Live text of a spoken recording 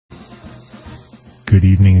Good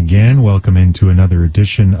evening again. Welcome into another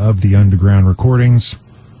edition of the Underground Recordings,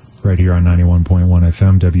 right here on 91.1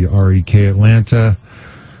 FM, WREK Atlanta.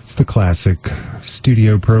 It's the classic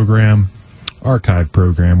studio program, archive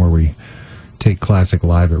program, where we take classic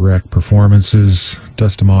live at WREK performances,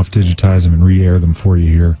 dust them off, digitize them, and re-air them for you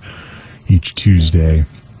here each Tuesday.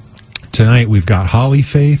 Tonight we've got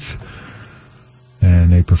Hollyfaith,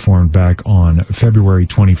 and they performed back on February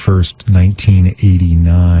 21st,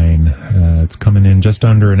 1989. It's coming in just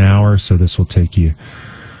under an hour, so this will take you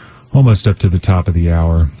almost up to the top of the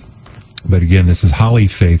hour. But again, this is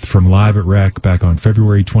Hollyfaith from Live at WREK back on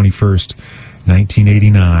February 21st,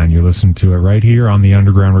 1989. You're listening to it right here on the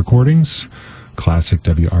Underground Recordings, classic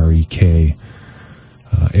WREK.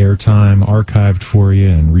 Airtime archived for you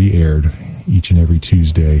and re-aired each and every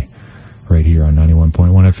Tuesday right here on 91.1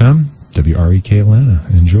 FM. WREK Atlanta.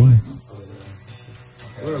 Enjoy.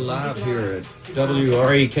 We're live here at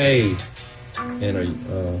WREK, and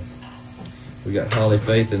we got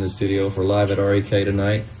Hollyfaith in the studio for Live at REK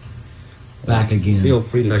tonight. Back again. Feel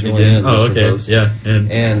free to Back join again. in. Oh, Mr. okay. Host. Yeah.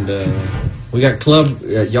 And we got club.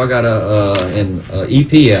 Y'all got an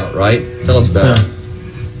EP out, right? Tell us about it.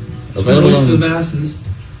 Available to the on, masses.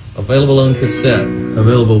 available on cassette.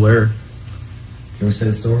 Available where? Can we say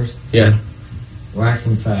the stores? Yeah. Wax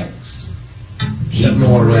and Facts. Chapter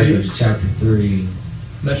More 3. Records, Chapter 3.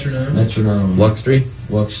 Metronome. Metronome. Walk Street.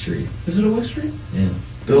 Walk Street. Is it a West Street? Yeah.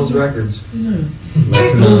 Bill's Records. Yeah.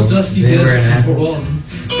 Metronome. Bill's Dusty Zebra Discs in and Fort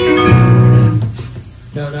Apples. Walton.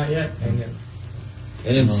 No, not yet.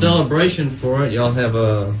 And in celebration for it, y'all have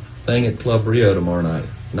a thing at Club Rio tomorrow night.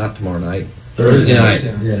 Not tomorrow night. Thursday night.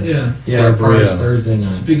 Yeah. Yeah. Yeah, Club first Rio. Thursday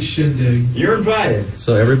It's a night. big shindig. You're invited.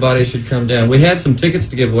 So everybody should come down. We had some tickets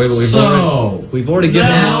to give away, but we've already given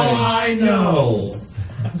them away. I know.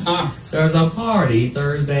 There's a party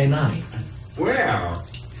Thursday night. Where?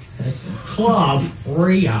 Club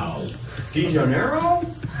Rio. De Janeiro?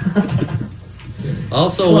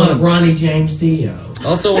 Also Club want Ronnie James Dio.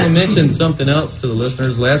 to mention something else to the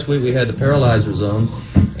listeners. Last week we had the Paralyzer Zone,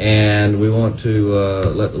 and we want to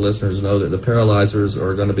let the listeners know that the Paralyzers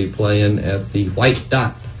are going to be playing at the White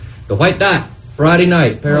Dot. The White Dot, Friday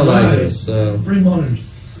night, Paralyzers. Pretty modern.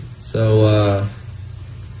 So,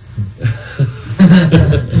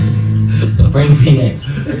 Bring me in.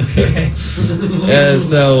 and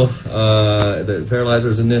so the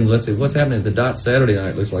Paralyzers, and then let's see what's happening at the Dot Saturday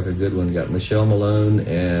night. Looks like a good one. Got Michelle Malone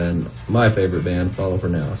and my favorite band, Follow for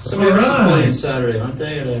Now. So. Somebody else is Alright. playing Saturday, aren't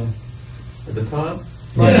they? At the pub?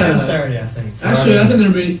 Yeah. Saturday, I think. Actually, I think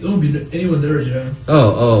there won't be anyone there, Joe.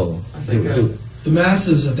 Oh, I think The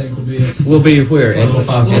masses, I think, will be it. we'll be where? Little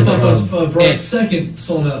Five We'll Kids talk Club. about for our second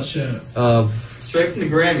sold-out show. straight from the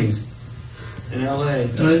Grammys in L.A.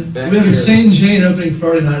 We have Insane Jane opening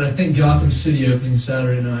Friday night. I think Gotham City opening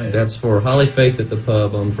Saturday night. That's for Hollyfaith at the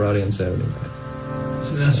pub on Friday and Saturday night.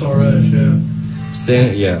 It's an SRO show.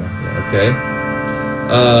 Okay.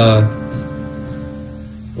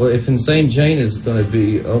 Well, if Insane Jane is going to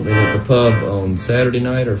be opening at the pub on Saturday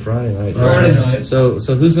night or Friday night? Friday night. So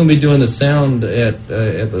who's going to be doing the sound at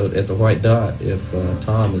the White Dot if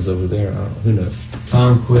Tom is over there? Who knows?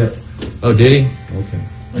 Tom quit. Oh, did he? Okay.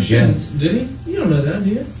 I guess. Did he? You don't know that, do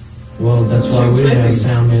you? Well, that's why we didn't have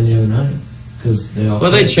sound man the other night. Because they all. Well,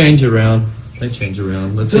 they change around. Let's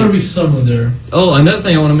There'll be see. someone there. Oh, another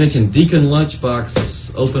thing I want to mention: Deacon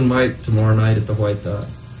Lunchbox open mic tomorrow night at the White Dot.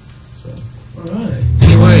 So. All right.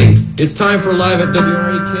 Anyway, it's time for Live at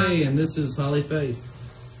WREK, and this is Hollyfaith.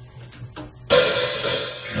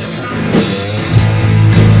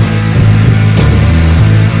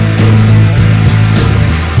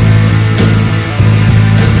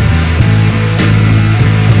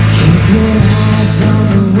 Keep your eyes on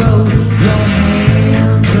the road, your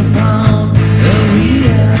hands upon the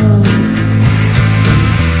wheel.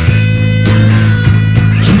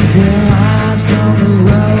 Keep your eyes on the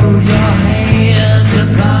road, your hands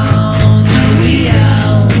upon the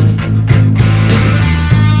wheel.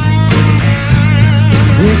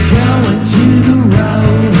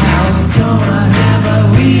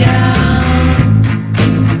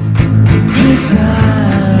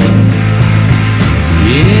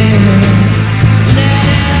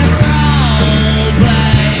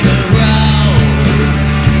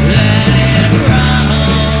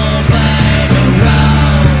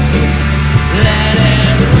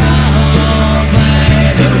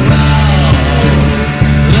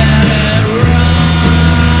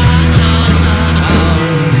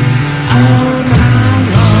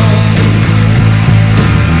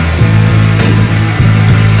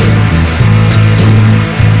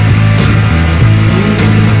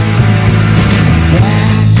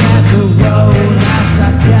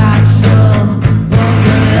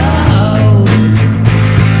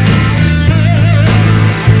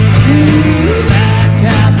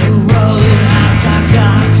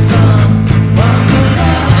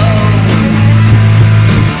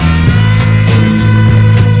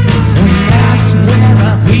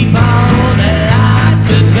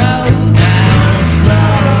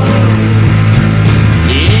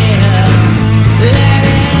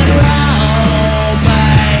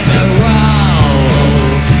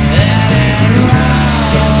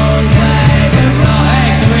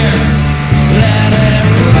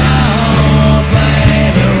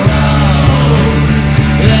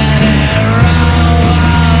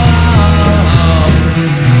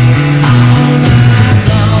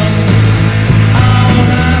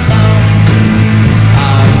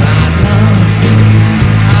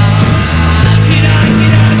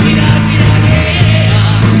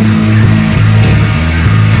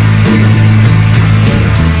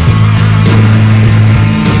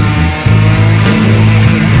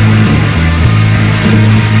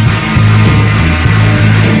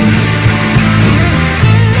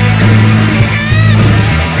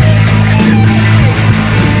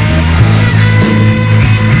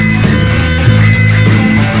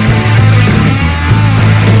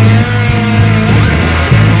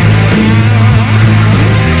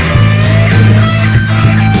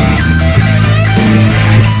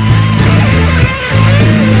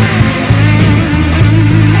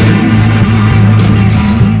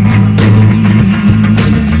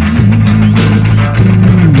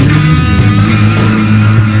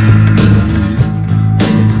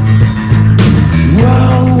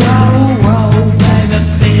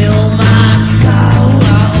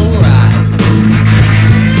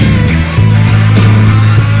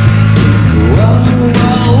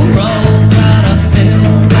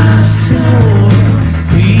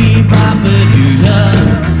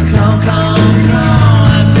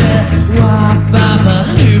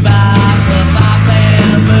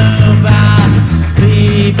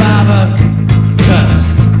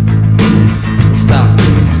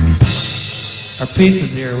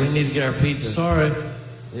 pizza's here. We need to get our pizza. Sorry.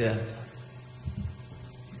 Yeah.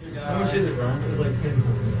 How much is it, Ron? It was like 10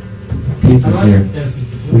 something. Pizza's here.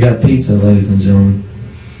 We got pizza, ladies and gentlemen.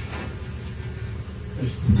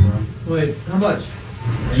 Wait, how much?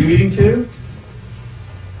 Are you eating too?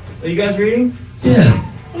 Are you guys reading? Yeah.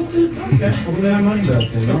 Okay. Well, we have money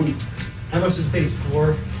back then. How much is pace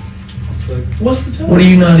for? What's the total? What are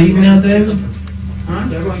you not eating now, David? Huh?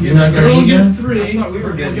 So everyone You're not gonna We'll eat get now? 3, I thought we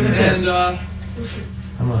were getting it. and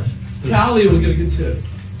How much? Callie will get a good tip.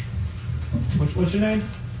 What's your name?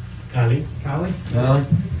 Kylie. Kylie? No?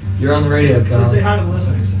 You're on the radio, Say Colin. hi to the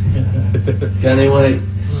listeners. Got anyone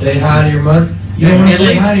to say hi to your mother? You don't want to At say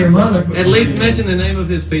least- hi to your mother? At least mention the name of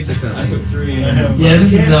his pizza I company. put 3 in. Yeah,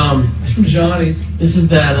 this is It's from Johnny's.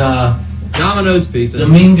 that Domino's Pizza.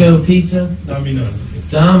 Domingo Pizza. Domino's.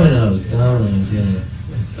 Domino's, yeah.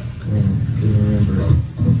 Couldn't remember.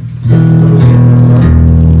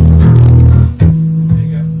 There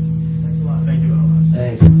you go. Thanks a lot. Thank you, Elvis.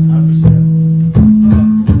 Thanks. I appreciate it.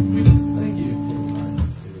 Thank you.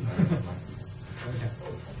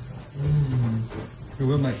 Here,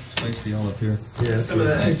 we'll make space for y'all up here. Yeah. Some of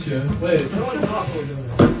that. Thanks, Joe. Wait. I don't want to talk while we're doing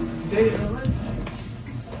it.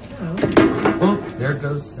 Oh, there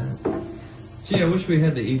goes that. Gee, I wish we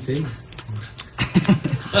had the EP.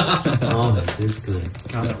 Oh, this is good.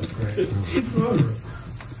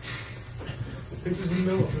 Pictures in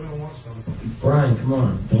the middle. We don't want some. Brian, come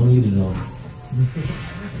on. Don't eat it all.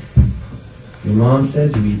 Your mom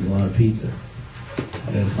said you eat a lot of pizza.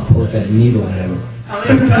 That's what that needle hammer. I'll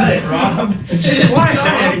even cut it, Rob.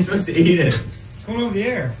 Why? You're supposed to eat it. It's going over the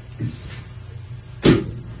air.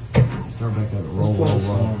 Start back up. Roll.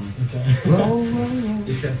 Okay. Roll. All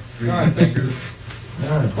right, thank you.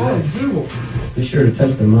 All right, good. Be sure to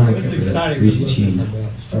touch the mic This is after that exciting. greasy cheese.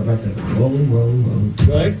 Start back up. Roll.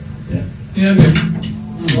 Right? Yeah. Yeah, okay.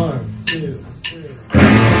 1, 2, 3.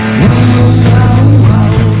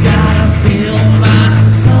 Gotta feel my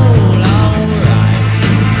soul alright.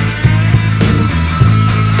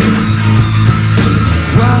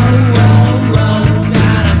 Whoa,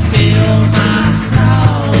 gotta feel my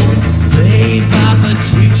soul. Hey, Papa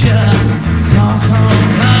teacher, come.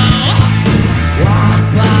 Walk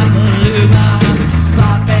by Maluma,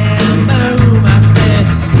 pop and boom. I said,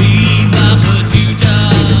 hey, Papa teacher,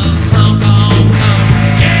 come.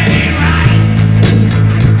 Get in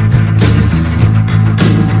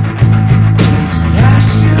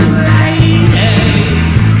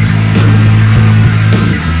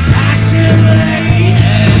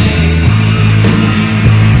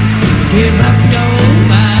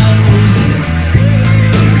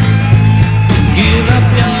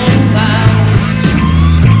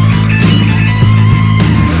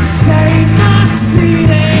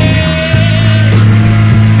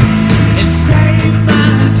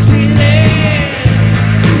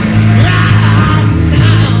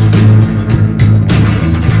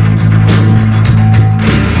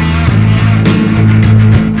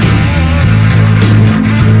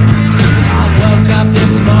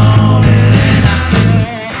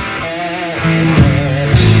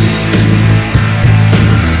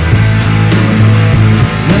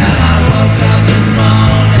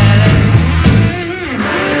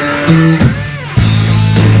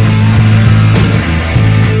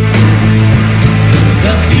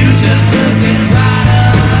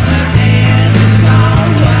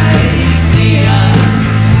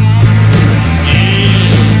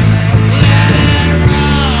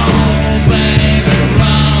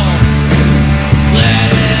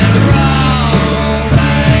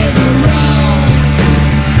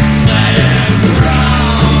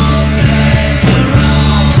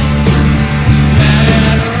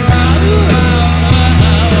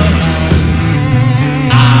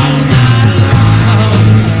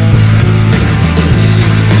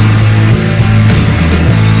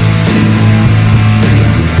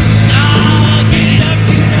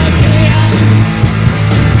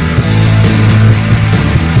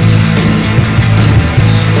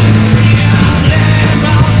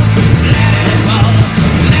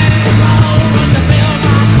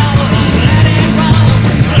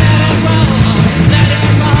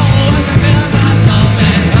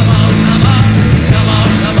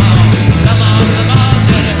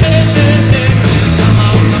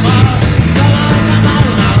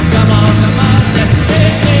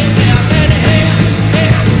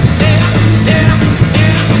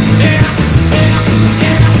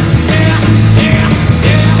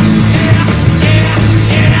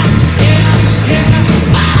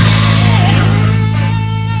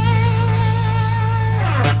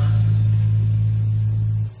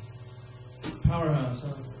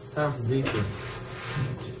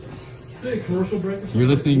commercial break? You're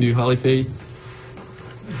listening to Hollyfaith,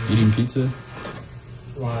 eating pizza,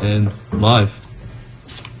 and live.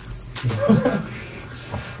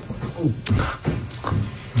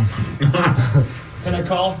 Can I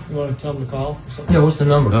call? You want to tell them to call? Yeah, what's the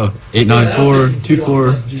number? Oh,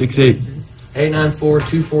 894-2468.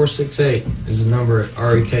 894-2468 is the number at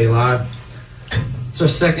REK Live. It's our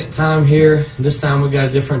second time here. This time we got a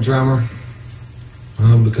different drummer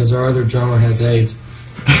because our other drummer has AIDS.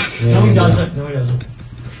 No, he doesn't. No, he doesn't.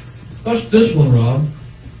 That's this one, Rob.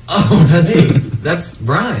 Oh, that's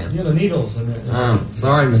Brian. Yeah, the needles.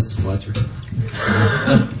 Sorry, Mrs. Fletcher.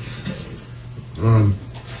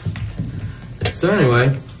 So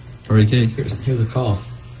anyway, REK. here's a call.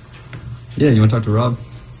 Yeah, you want to talk to Rob?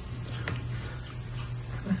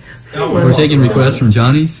 We're taking requests from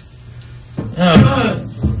Johnny's.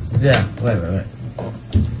 Yeah, wait.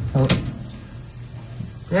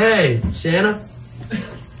 Hey, Shanna.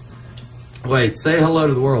 Wait, say hello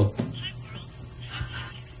to the world.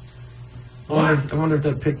 I wonder if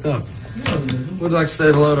that picked up. We'd like to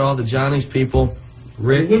say hello to all the Johnny's people.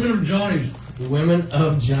 Rick. The women of Johnny's. The women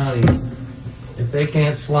of Johnny's. If they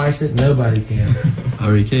can't slice it, nobody can.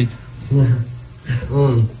 REK.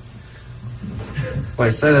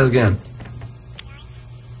 Wait, say that again.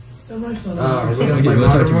 That might sound Are we Okay, gonna you play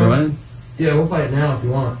want to talk to Modern World? Brian? Yeah, we'll play it now if you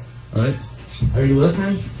want. All right. Are you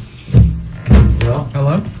listening? Well,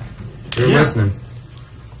 Hello? you're Yeah. listening.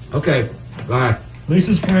 Okay, bye.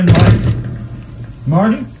 Lisa's friend, Marty.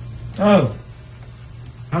 Marty? Oh.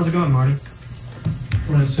 How's it going, Marty?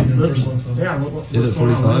 Listen. Listen. Yeah, what's Is it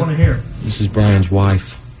going on? What do 45? you want to hear? This is Brian's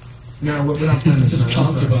wife. No, we're not playing This is tonight. I'm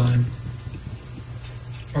sorry. concubine.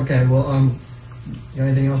 Okay, well, you got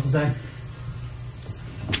anything else to say?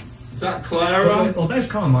 Is that Clara? Well, thanks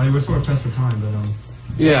for calling, Marty. We're sort of pressed for time, but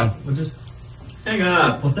Yeah, we'll just. Hang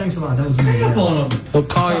up. Well, thanks a lot. That was me. Hang up Yeah. on him. he'll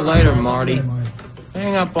call you later, Marty. Okay, Marty.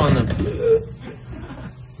 Hang up on the...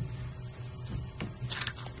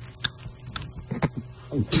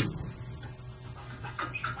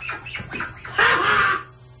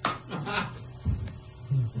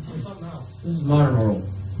 This is Modern World.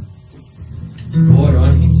 Boy, do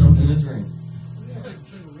I need something to drink.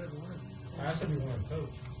 I said we want a coach.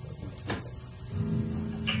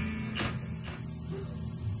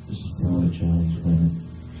 This is for all the Johnny's women.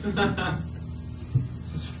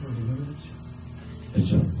 This is for the women.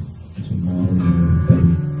 It's a Modern World,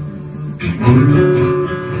 baby.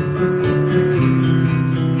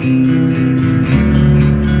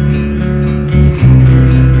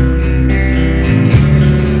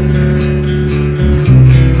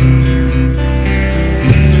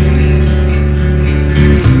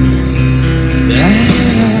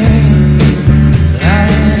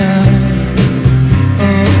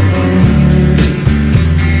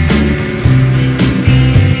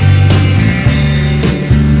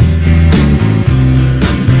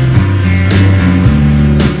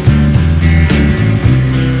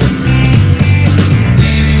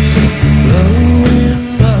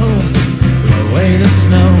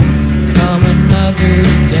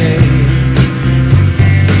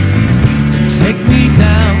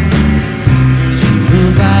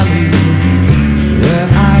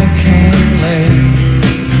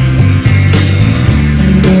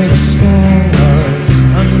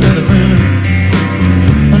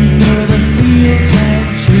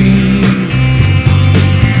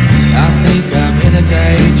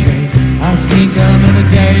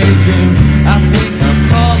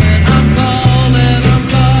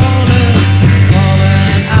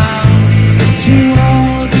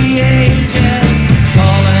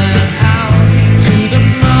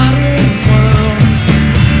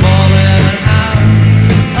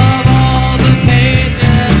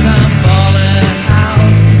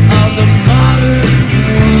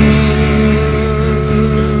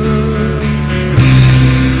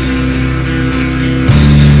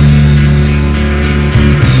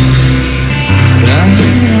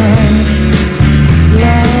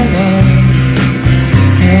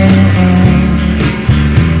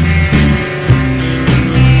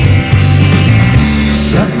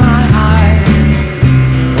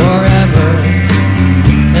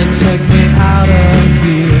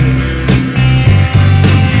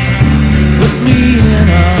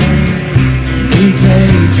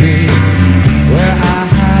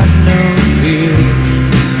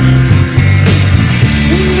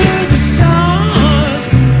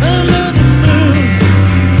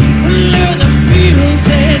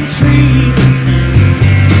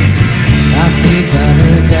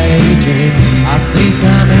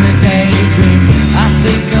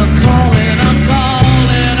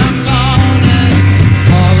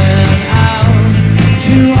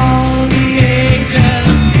 To all the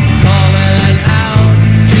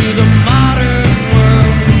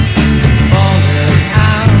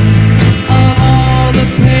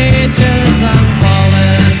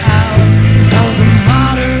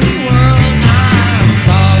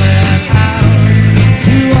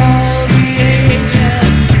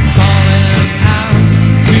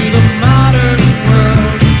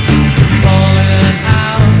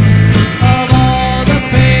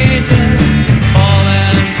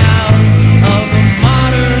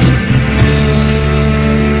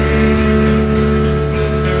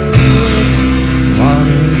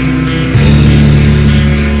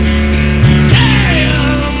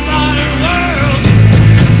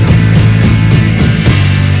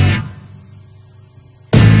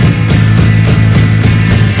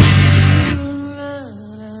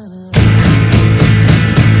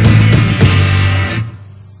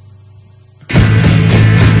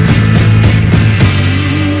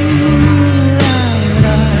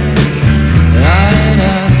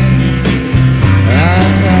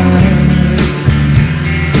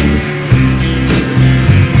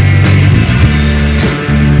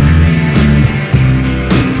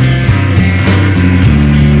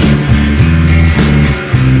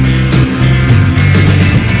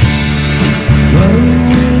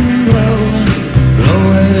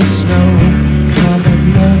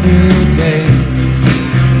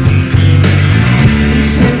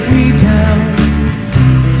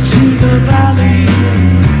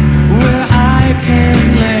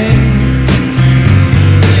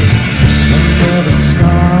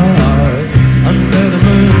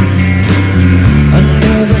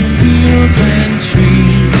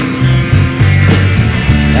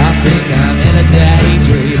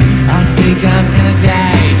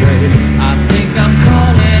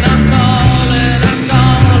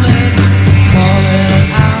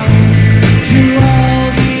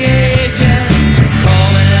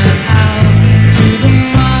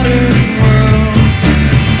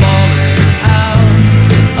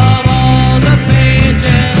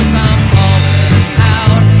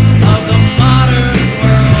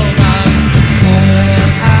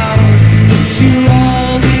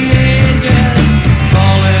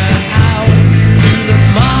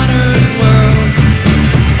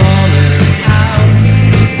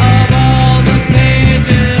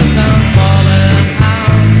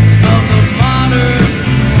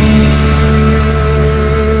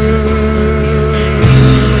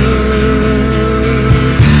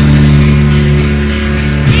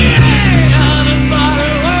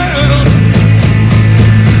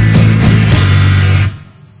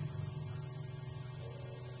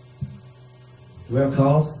we have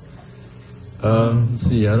calls? Let's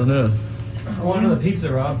see. I don't know. I want another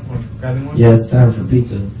pizza, Rob. Want grabbing one? Yeah, it's time for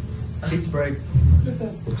pizza. Pizza break.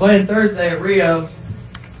 We're playing Thursday at Rio.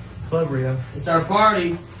 Club Rio. It's our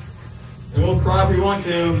party. And we'll cry if we want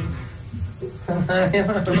to.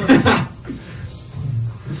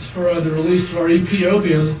 It's for the release of our EP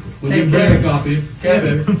Opium. We did bring a copy. Yeah,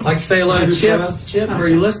 baby. Like to say hello to Chip. Chip, are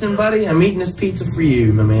you listening, buddy? I'm eating this pizza for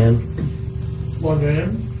you, my man. What,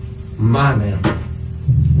 man? My man.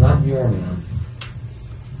 Not your man.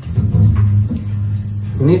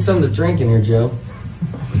 We need something to drink in here, Joe.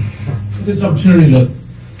 This opportunity to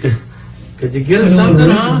Could you get us say hello to something,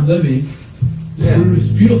 Rick huh? and Libby. Yeah.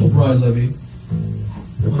 His beautiful bride, Libby.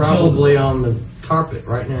 They're probably on the carpet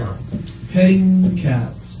right now. Petting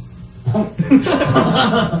cats. What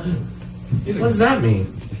does that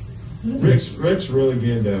mean? Rick's really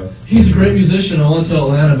good. He's a great musician. I want to tell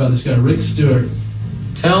Atlanta about this guy, Rick Stewart.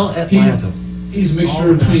 Tell Atlanta. He's a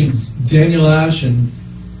mixture between Daniel Ash and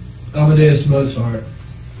Amadeus Mozart.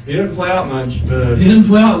 He didn't play out much, but He didn't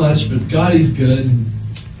play out much, but God, he's good. And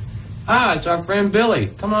Ah, it's our friend Billy.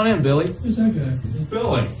 Come on in, Billy. who's that guy? it's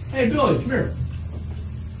Billy. Hey, Billy, come here.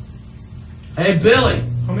 Hey, Billy.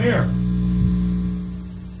 Come here.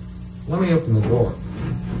 Let me open the door.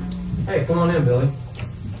 Hey, come on in, Billy.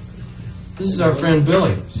 This is our friend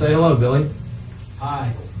Billy. Say hello, Billy.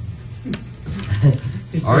 Hi.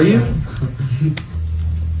 Are you?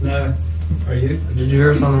 No. Are you? Did you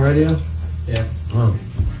hear us on the radio? Yeah. Oh.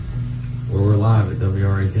 Well, we're live at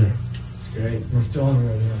WREK. It's great. We're still on the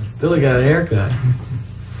radio. Billy got a haircut.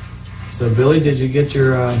 So, Billy, did you get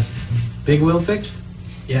your big wheel fixed?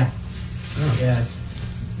 Yeah. Oh. Yeah.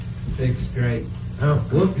 Fixed great. Oh,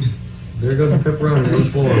 whoops. There goes the pepperoni on the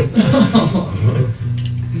floor.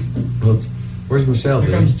 Whoops. Where's Michelle,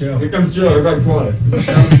 Here Billy? comes Joe. Here comes Joe. Everybody play.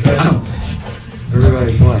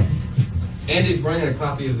 Everybody play. Andy's bringing a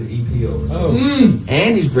copy of the EP over. So. Oh.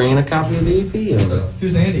 Andy's bringing a copy of the EP over.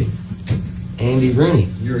 Who's Andy? Andy Rooney.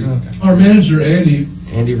 You're Our manager, Andy,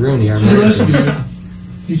 Andy Rooney, our to the manager. rescue.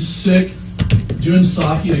 He's sick. Doing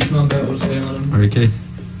sake to combat what's ailing him. REK.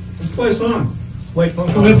 Let's play a song. Wait, phone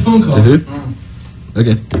Oh, call. we have a phone call. To who?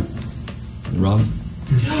 Okay. Rob.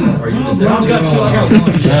 Are you the Rob got two. I got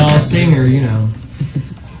one. Well, singer, you know.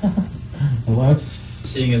 Hello?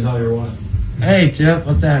 Seeing as how you're one. Hey, Chip,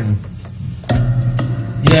 what's happening?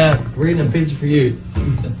 Yeah, we're eating a pizza for you.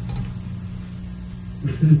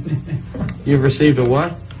 You've received a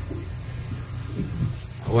what?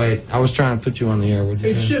 Wait, I was trying to put you on the air. What'd Hey,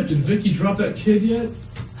 you say? Chip, did Vicky drop that kid yet?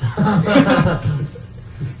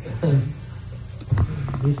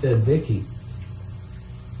 You said Vicky.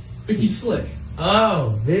 Vicky Slick.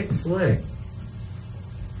 Oh, Vic Slick.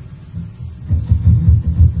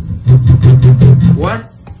 What?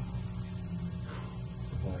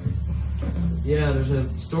 Yeah, there's a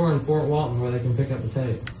store in Fort Walton where they can pick up the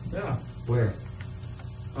tape. Yeah. Where?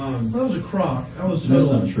 That was a crock. I was That's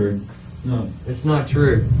told. not true. No. It's not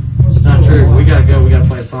true. It's not true. We gotta go. We gotta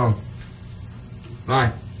play a song.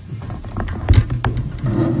 Bye.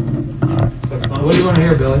 What do you want to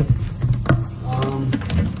hear, Billy?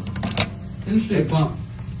 Interstate pump.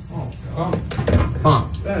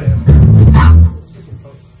 Pump. Yeah.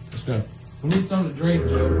 Let's go. We need something to drink,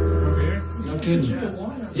 Joe. Over here? No kidding.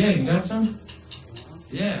 Yeah, you got some?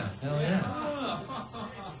 Yeah, hell yeah.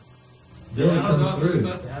 Billy comes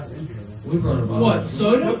through. We brought a bottle. What,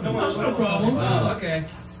 soda? That's no problem. Okay.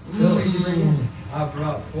 Billy. I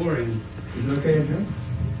brought 4 in. Is it okay to drink?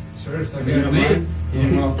 Sure, so You don't mind? You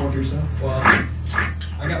Yeah. want to for yourself? Well,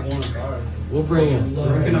 I got one car. We'll bring it. We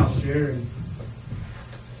can all share. And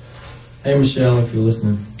Hey, Michelle, if you're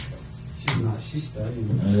listening. she's not. She's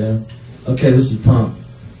studying. Oh, yeah? Okay, this is Pump.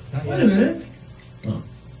 Wait a minute.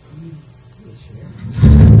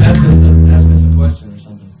 Ask us a question or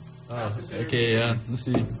something. Okay, let's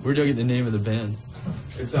see. Where do I get the name of the band?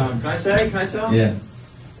 It's can I say? Can I tell? Yeah,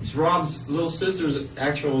 It's Rob's little sister's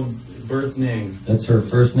actual birth name. that's her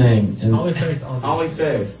first name. And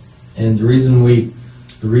Hollyfaith. And the reason we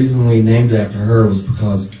named it after her was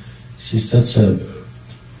because she's such a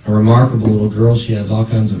remarkable little girl. She has all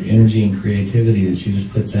kinds of energy and creativity that she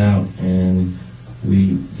just puts out, and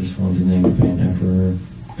we just wanted to name the band after her.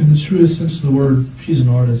 In the truest sense of the word, she's an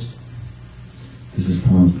artist. This is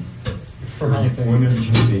Pump. For women of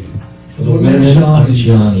Johnny's. For the women of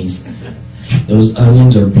Johnny's. Those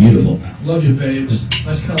onions are beautiful. Love you, babes.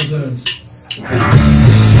 Nice calzones.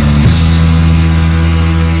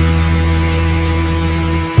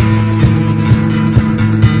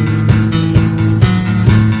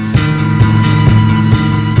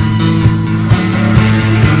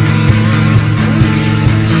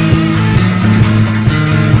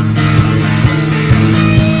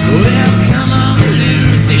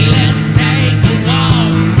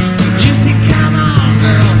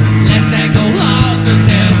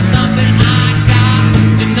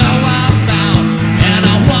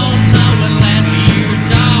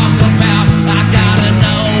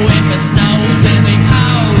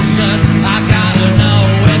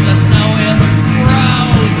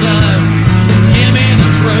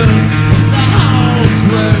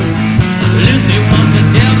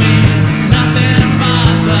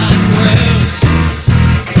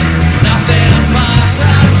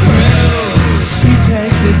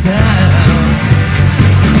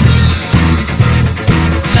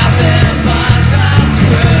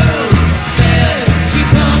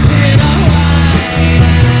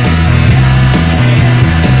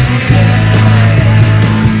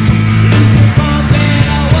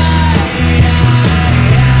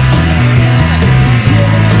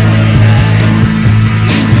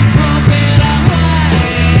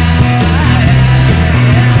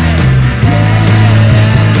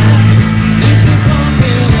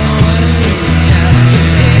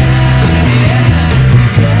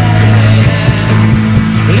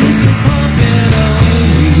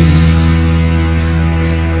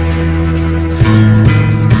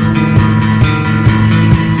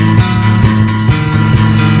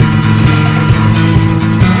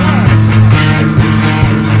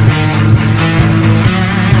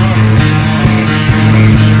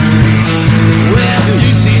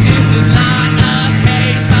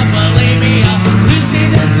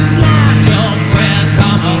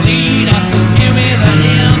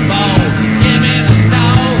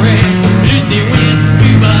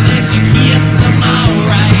 She kissed the mouth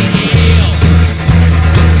right here.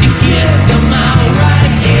 She kissed the mouth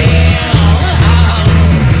right here.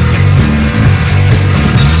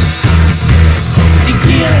 She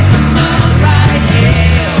kissed the mouth right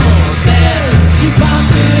here. Then she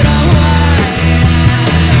bumped it away.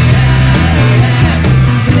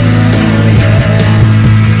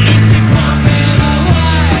 Lucy bumped it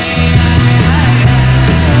away.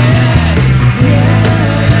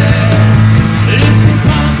 Lucy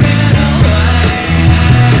bumped it away.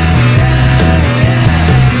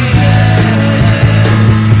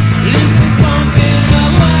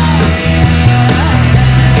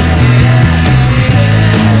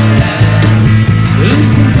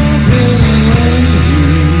 Lucy bumped it away. Lucy bumped it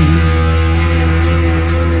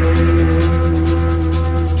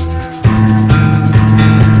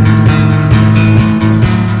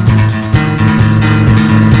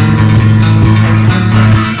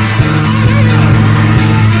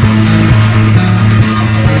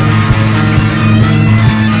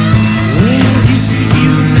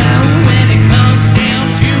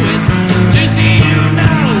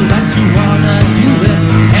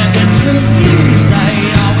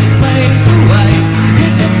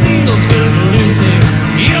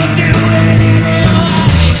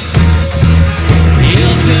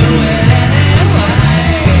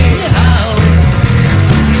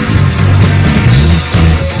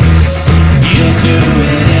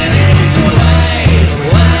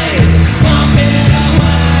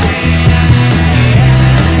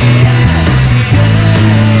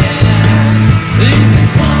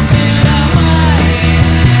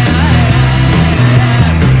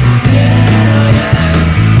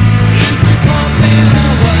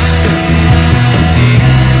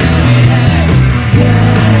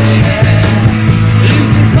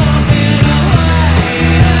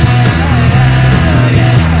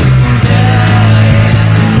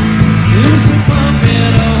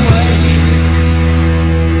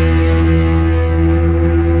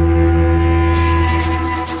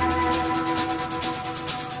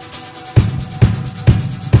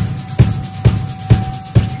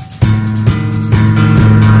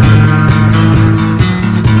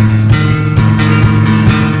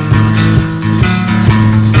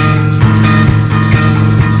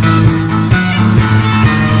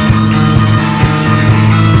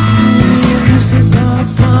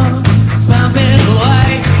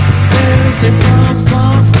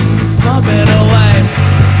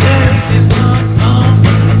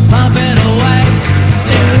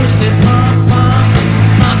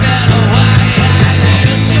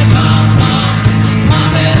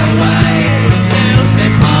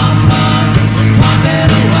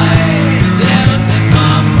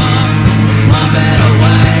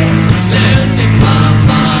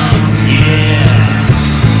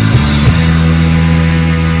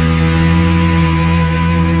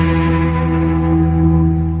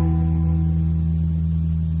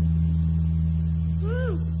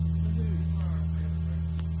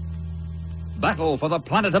Battle for the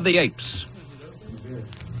Planet of the Apes.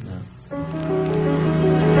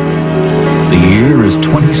 The year is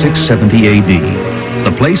 2670 AD.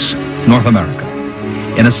 The place, North America.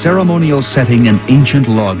 In a ceremonial setting, an ancient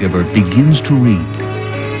lawgiver begins to read.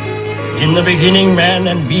 In the beginning, man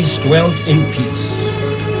and beast dwelt in peace.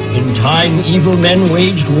 In time, evil men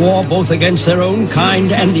waged war both against their own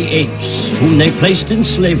kind and the apes, whom they placed in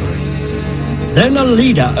slavery. Then a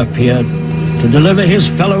leader appeared to deliver his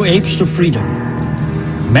fellow apes to freedom.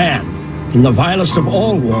 Man, in the vilest of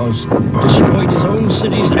all wars, destroyed his own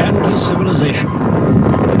cities and his civilization.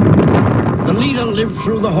 The leader lived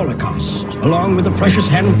through the Holocaust, along with a precious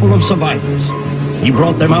handful of survivors. He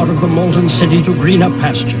brought them out of the molten city to greener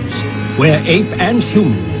pastures, where ape and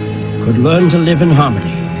human could learn to live in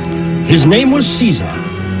harmony. His name was Caesar,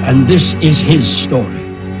 and this is his story.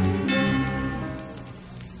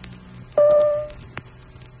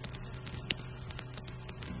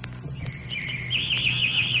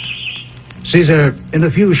 Caesar, in a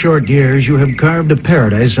few short years, you have carved a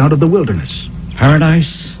paradise out of the wilderness.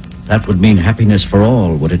 Paradise? That would mean happiness for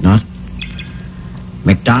all, would it not?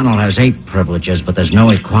 McDonald has ape privileges, but there's no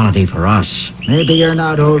equality for us. Maybe you're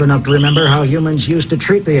not old enough to remember how humans used to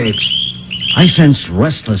treat the apes. I sense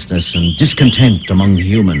restlessness and discontent among the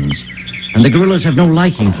humans, and the gorillas have no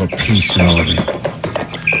liking for peace and order.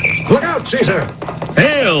 Look out, Caesar!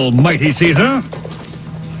 Hail, mighty Caesar!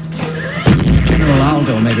 General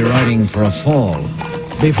Aldo may be riding for a fall.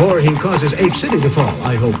 Before he causes Ape City to fall,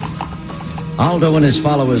 I hope. Aldo and his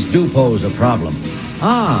followers do pose a problem.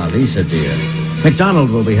 Ah, Lisa dear. McDonald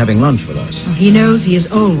will be having lunch with us. Well, he knows he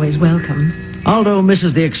is always welcome. Aldo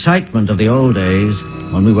misses the excitement of the old days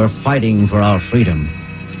when we were fighting for our freedom.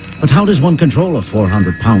 But how does one control a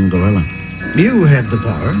 400-pound gorilla? You have the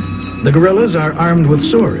power. The gorillas are armed with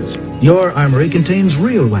swords. Your armory contains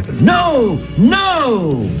real weapons. No!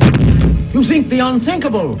 No! You think the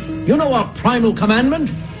unthinkable. You know our primal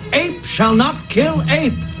commandment? Ape shall not kill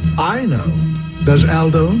ape. I know. Does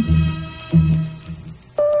Aldo?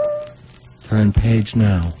 Turn page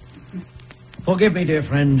now. Forgive me, dear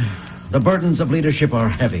friend. The burdens of leadership are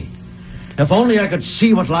heavy. If only I could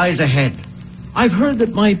see what lies ahead. I've heard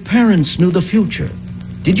that my parents knew the future.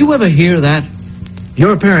 Did you ever hear that?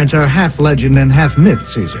 Your parents are half legend and half myth,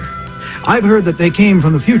 Caesar. I've heard that they came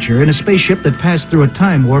from the future in a spaceship that passed through a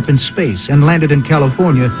time warp in space and landed in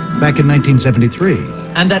California back in 1973.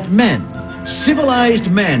 And that men,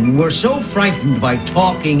 civilized men, were so frightened by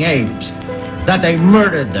talking apes that they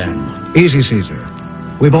murdered them. Easy, Caesar.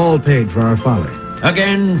 We've all paid for our folly.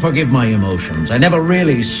 Again, forgive my emotions. I never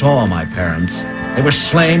really saw my parents. They were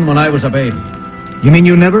slain when I was a baby. You mean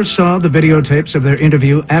you never saw the videotapes of their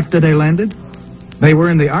interview after they landed? They were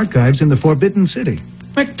in the archives in the Forbidden City.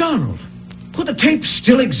 MacDonald, could the tapes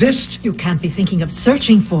still exist? You can't be thinking of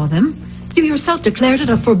searching for them. You yourself declared it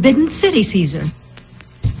a forbidden city, Caesar.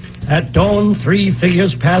 At dawn, 3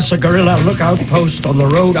 figures pass a guerrilla lookout post on the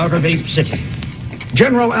road out of Ape City.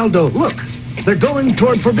 General Aldo, look. They're going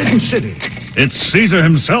toward Forbidden City. It's Caesar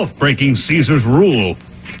himself breaking Caesar's rule.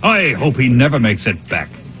 I hope he never makes it back.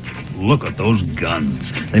 Look at those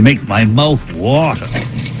guns. They make my mouth water.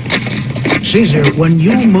 Caesar, when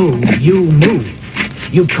you move, you move.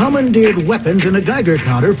 You've commandeered weapons and a Geiger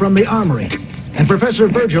counter from the armory, and Professor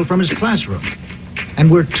Virgil from his classroom.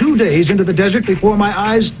 And we're 2 days into the desert before my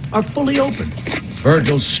eyes are fully open.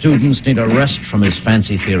 Virgil's students need a rest from his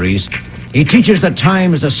fancy theories. He teaches that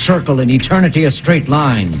time is a circle and eternity a straight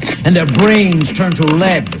line, and their brains turn to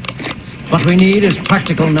lead. What we need is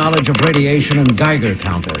practical knowledge of radiation and Geiger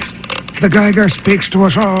counters. The Geiger speaks to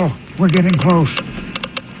us all. We're getting close.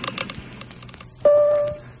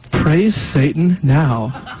 Praise Satan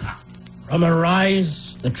now. From a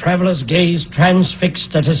rise, the travelers gazed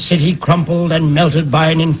transfixed at a city crumpled and melted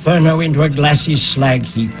by an inferno into a glassy slag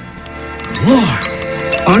heap. Lord,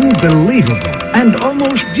 unbelievable and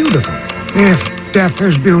almost beautiful. If death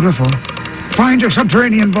is beautiful. Find your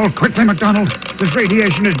subterranean vault quickly, MacDonald. This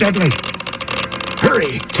radiation is deadly.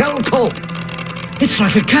 Hurry, tell Colt. It's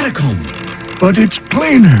like a catacomb. But it's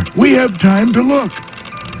cleaner. We have time to look.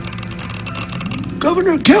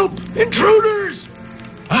 Governor Kelp, intruders!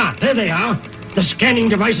 Ah, there they are. The scanning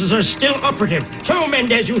devices are still operative. So,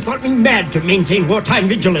 Mendez, you thought me mad to maintain wartime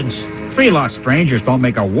vigilance. 3 lost strangers don't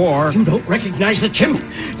make a war. You don't recognize the chimp?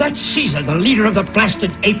 That's Caesar, the leader of the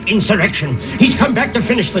blasted ape insurrection. He's come back to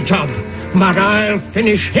finish the job. But I'll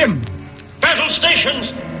finish him. Battle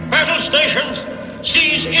stations! Battle stations!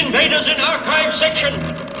 Seize invaders in archive section!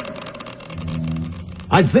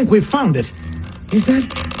 I think we've found it. Is that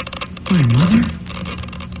my mother?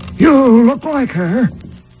 You look like her.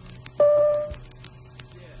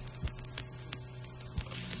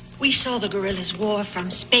 We saw the gorillas' war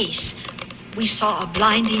from space. We saw a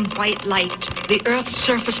blinding white light. The Earth's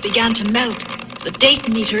surface began to melt. The date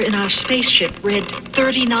meter in our spaceship read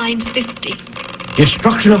 3950.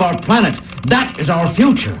 Destruction of our planet. That is our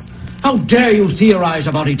future. How dare you theorize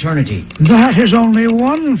about eternity? That is only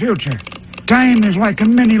one future. Time is like a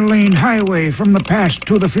many-lane highway from the past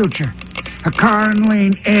to the future. A car in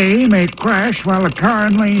lane A may crash while a car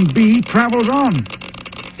in lane B travels on.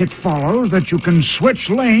 It follows that you can switch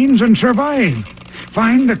lanes and survive.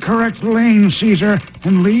 Find the correct lane, Caesar,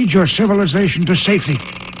 and lead your civilization to safety.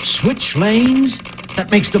 Switch lanes? That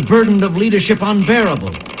makes the burden of leadership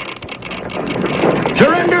unbearable.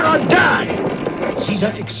 Surrender or die!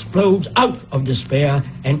 Caesar explodes out of despair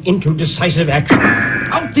and into decisive action.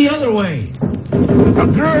 Out the other way!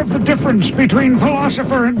 Observe the difference between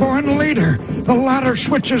philosopher and born leader. The latter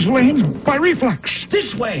switches lanes by reflex.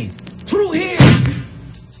 This way! Through here!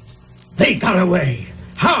 They got away.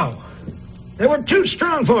 How? They were too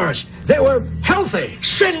strong for us. They were healthy.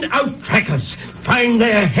 Send out trackers. Find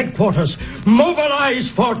their headquarters. Mobilize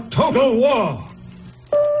for total war.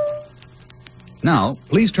 Now,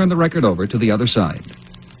 please turn the record over to the other side.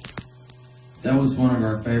 That was one of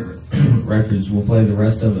our favorite records. We'll play the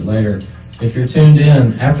rest of it later. If you're tuned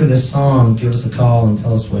in, after this song, give us a call and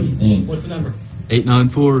tell us what you think. What's the number?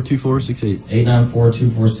 894-2468.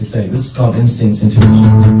 894-2468. This is called Instincts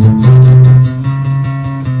Intuition.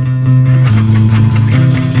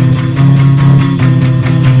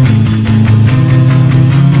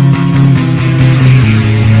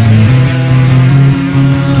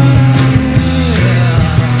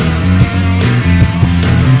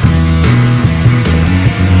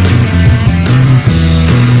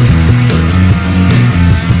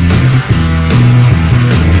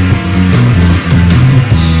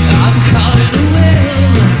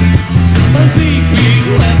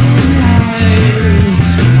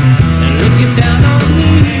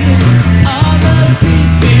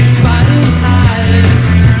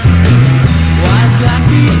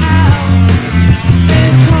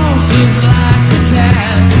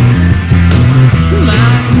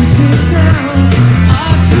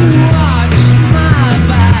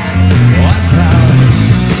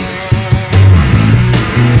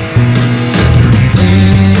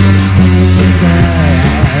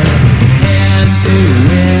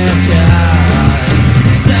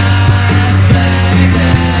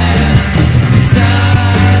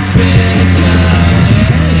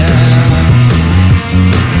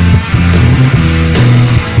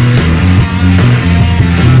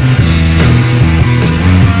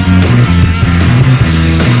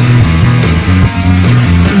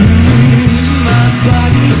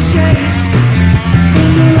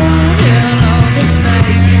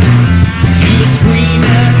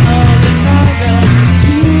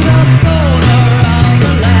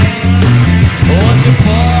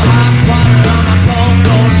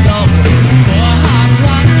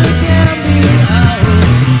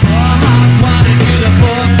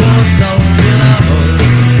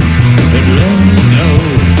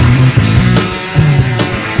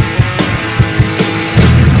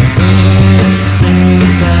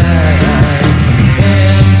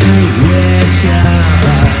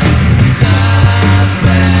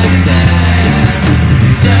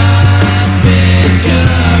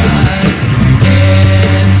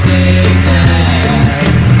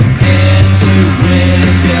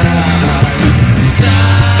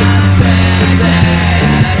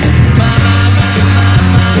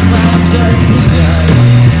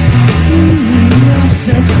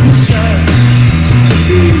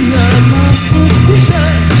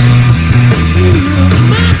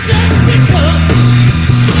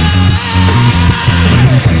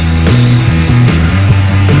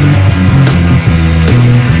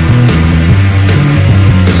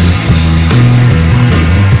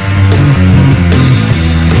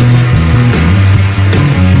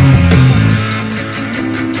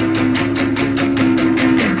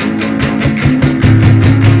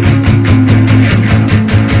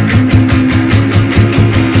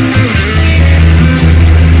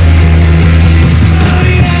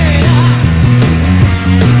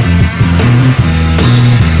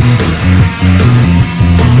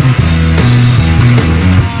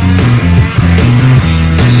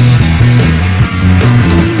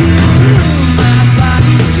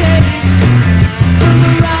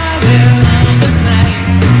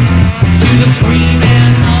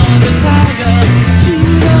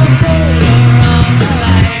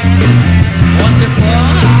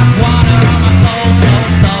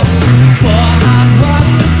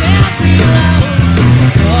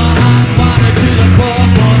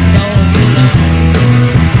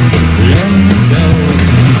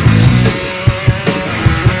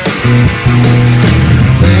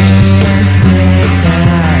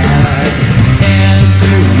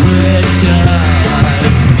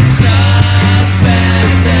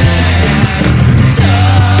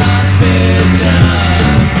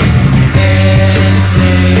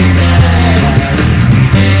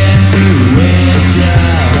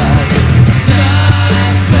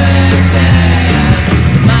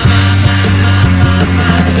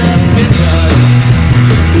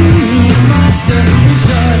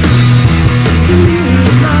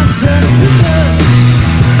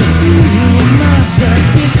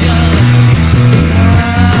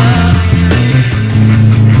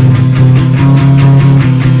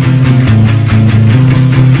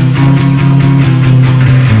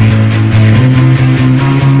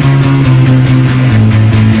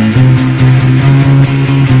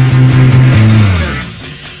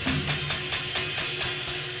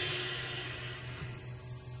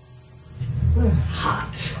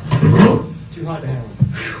 Too hot to handle.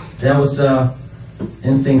 That was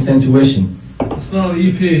Instinct's Intuition. It's not on the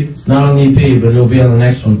EP. It's not on the EP, but it'll be on the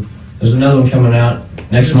next one. There's another one coming out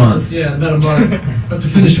next month. Yeah, about a month. I have to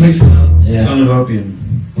finish mixing it. Yeah. Son of Opium.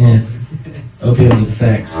 Yeah. Opium's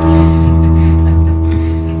Effects.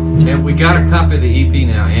 Yeah, we got a copy of the EP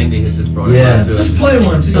now. Andy has just brought it Yeah. up to us. Let's play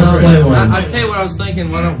one. Let's play one. I tell you what I was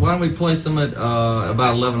thinking. Why don't we play some at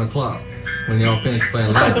about 11 o'clock when y'all finish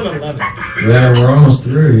playing live? Yeah, we're almost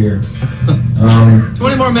through here.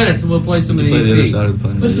 20 more minutes and we'll play some of the Play EP. the other side of the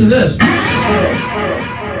planet. Listen to this. Yeah,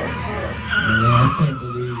 I can't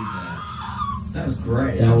believe that. That was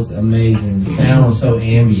great. That was amazing. The sound was so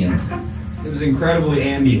ambient. It was incredibly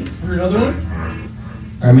ambient. Hear another one?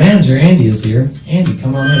 Our manager, Andy, is here. Andy,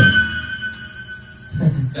 come on in.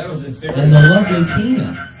 That was a very And the lovely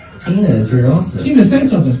Tina. Tina is here also. Tina, say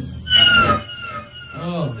something.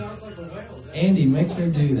 Oh, Andy makes her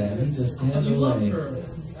do that. He just has her way.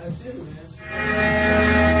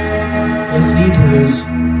 Us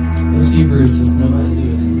Hebrews just know how to do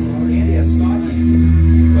it. Andy has sake.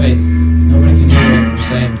 Wait, nobody can hear what we're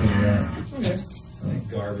saying because of that. Okay. That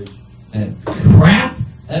garbage. That crap?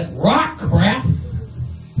 That rock crap?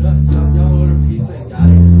 Y'all ordered pizza and got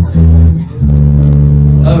it.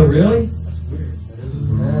 Oh, really? That's weird. That is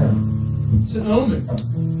Yeah. It's an omen. I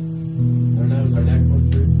don't know. Is our next one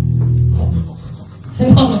through?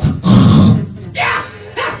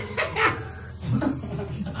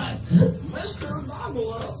 Mr.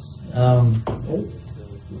 Douglas.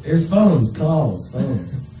 There's phones, calls, phones.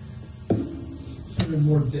 Should have been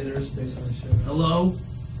more dead airspace on the show. Hello?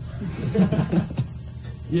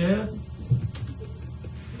 Yeah?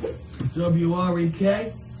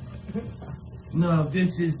 WREK? No,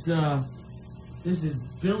 this is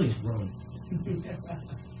Billy's room.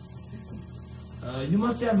 You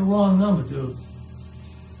must have the wrong number, dude.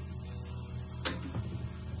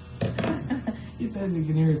 He says he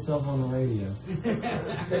can hear himself on the radio.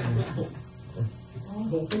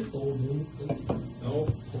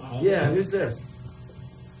 Yeah, who's this?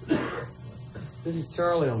 This is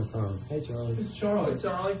Charlie on the phone. Hey, Charlie. It's Charlie. Hey,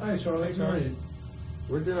 Charlie. Hi, Charlie. How are you?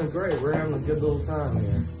 We're doing great. We're having a good little time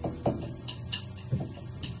here.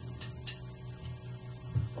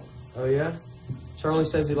 Oh, yeah? Charlie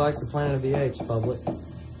says he likes the Planet of the Apes, public.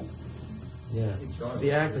 Yeah.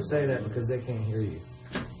 See, I have to say that because they can't hear you.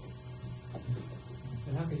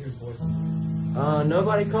 And how can you hear his voice?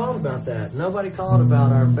 Nobody called about that. Nobody called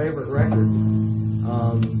about our favorite record.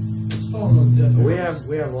 It's falling on deaf ears.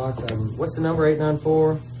 We have lots of them. What's the number?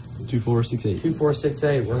 894? 2468.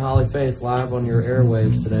 2468. We're Hollyfaith live on your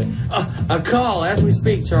airwaves today. A call as we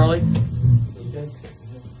speak, Charlie.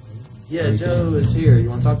 Yeah, Joe is here. You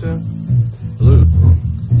want to talk to him? Hello.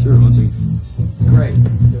 Sure, one second. Great.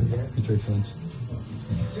 You trade phones.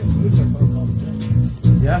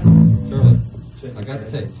 Yeah? Charlie, I got the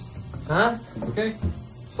tapes. Huh? Okay.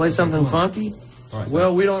 Play something funky? All right.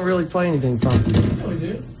 Well, we don't really play anything funky. Yeah, we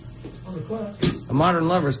do. On request. A Modern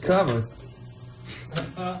Lover's cover.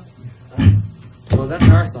 Well, that's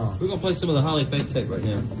our song. We're going to play some of the Hollyfaith tape right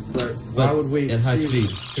now. But why would we? At high see-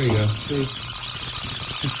 speed. Here you go. See?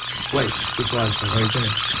 Wait, which one? Right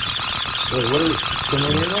there. Wait, what are we? Can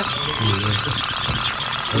we hear that?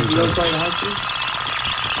 You go play the high speed?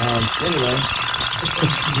 Anyway,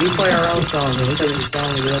 we play our own songs and we take the song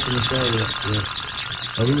we up in the show. Yeah.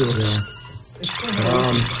 Oh, we will.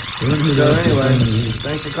 So anyway,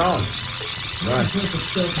 thanks for calling. Right.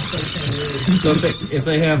 So if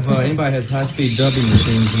they have anybody has high speed dubbing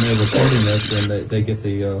machines and they're recording this, then they get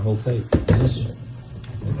the whole tape.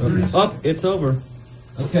 Up, it's over.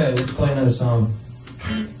 Okay, let's play another song.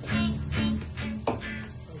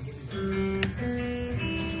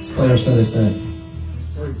 Let's play our Sunday set.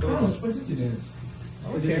 Let's play Dizzy Dance.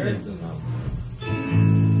 Oh, okay.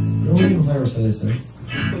 No, we can play our Sunday set.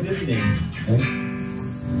 Let's play Dizzy Dance. Okay.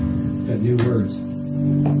 Got new words.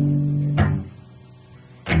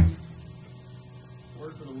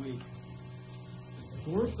 Word for the week. The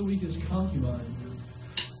word for the week is concubine.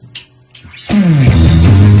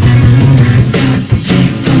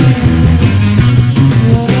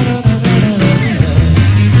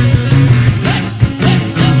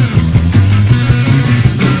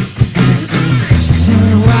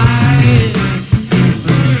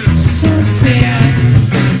 So sad,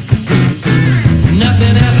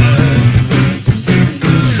 nothing ever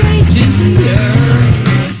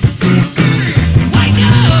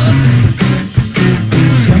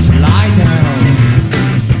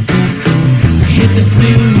hit the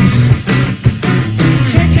snooze.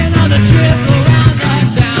 Take another trip around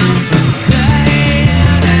the town. Day in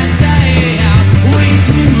and day out, we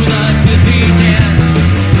do the dizzy dance.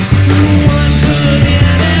 1 foot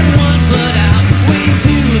in and 1 foot out, we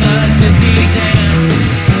do the dizzy dance.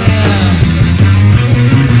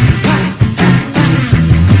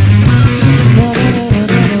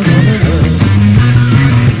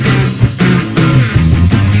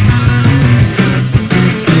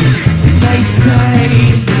 They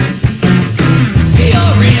say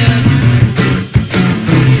you're in,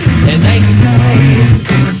 and they say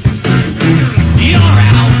you're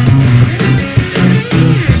out.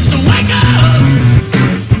 So wake up,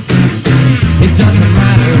 it doesn't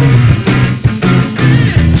matter,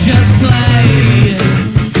 just play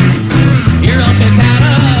your own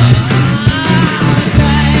cantata.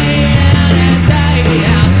 Day in and day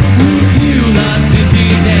out, we do the dizzy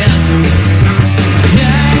dance.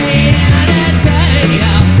 Day in and day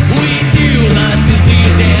out, we do the dizzy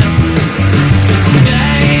dance.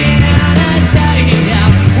 Day in and day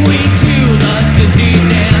out, we do the dizzy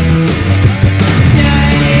dance.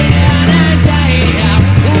 Day in and day out,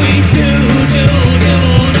 we do the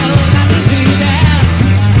dizzy dance.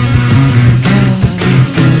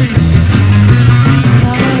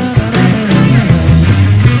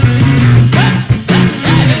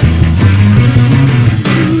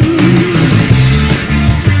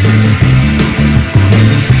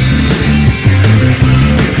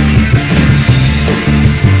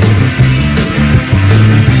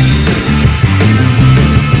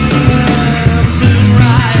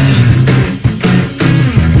 Moonrise,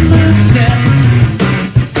 moon sets,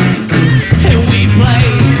 and we play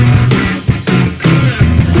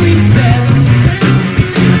 3 sets.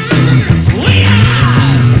 We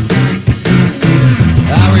are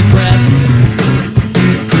our regrets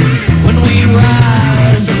when we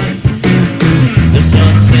rise. The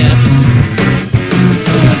sun sets.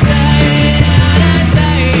 Day in and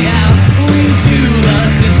day out, we do the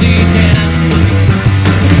dizzy dance.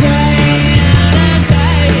 Day in and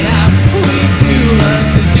day out, we do the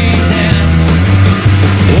dizzy dance.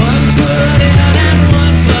 1 foot in and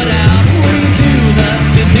 1 foot out, we do the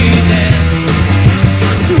dizzy dance.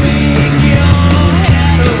 Swing your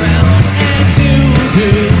head around and do the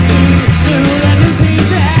dizzy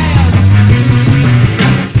dance.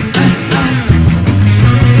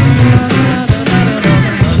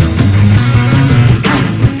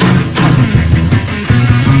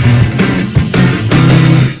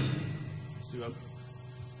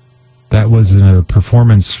 That was a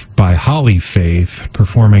performance by Hollyfaith,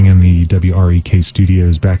 performing in the WREK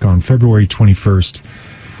studios back on February 21st,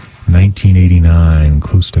 1989.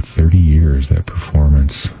 Close to 30 years that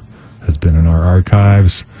performance has been in our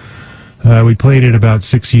archives. We played it about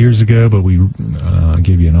 6 years ago, but we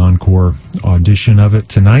gave you an encore audition of it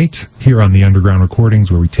tonight here on the Underground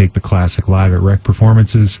Recordings, where we take the classic live at WREK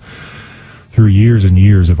performances through years and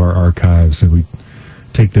years of our archives. And we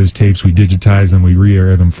take those tapes, we digitize them, we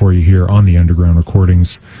re-air them for you here on the Underground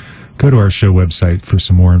Recordings. Go to our show website for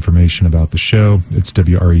some more information about the show. It's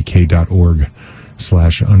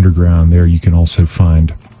wrek.org/underground. There you can also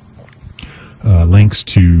find links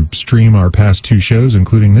to stream our past 2 shows,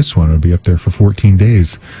 including this one. It'll be up there for 14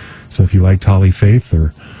 days. So if you liked Hollyfaith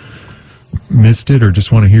or missed it or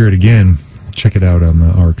just want to hear it again, check it out on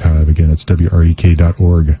the archive. Again, it's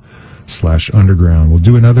wrek.org/underground. We'll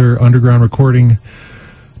do another Underground recording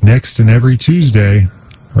next and every Tuesday,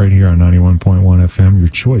 right here on 91.1 FM, your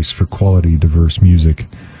choice for quality, diverse music,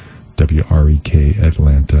 WREK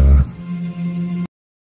Atlanta.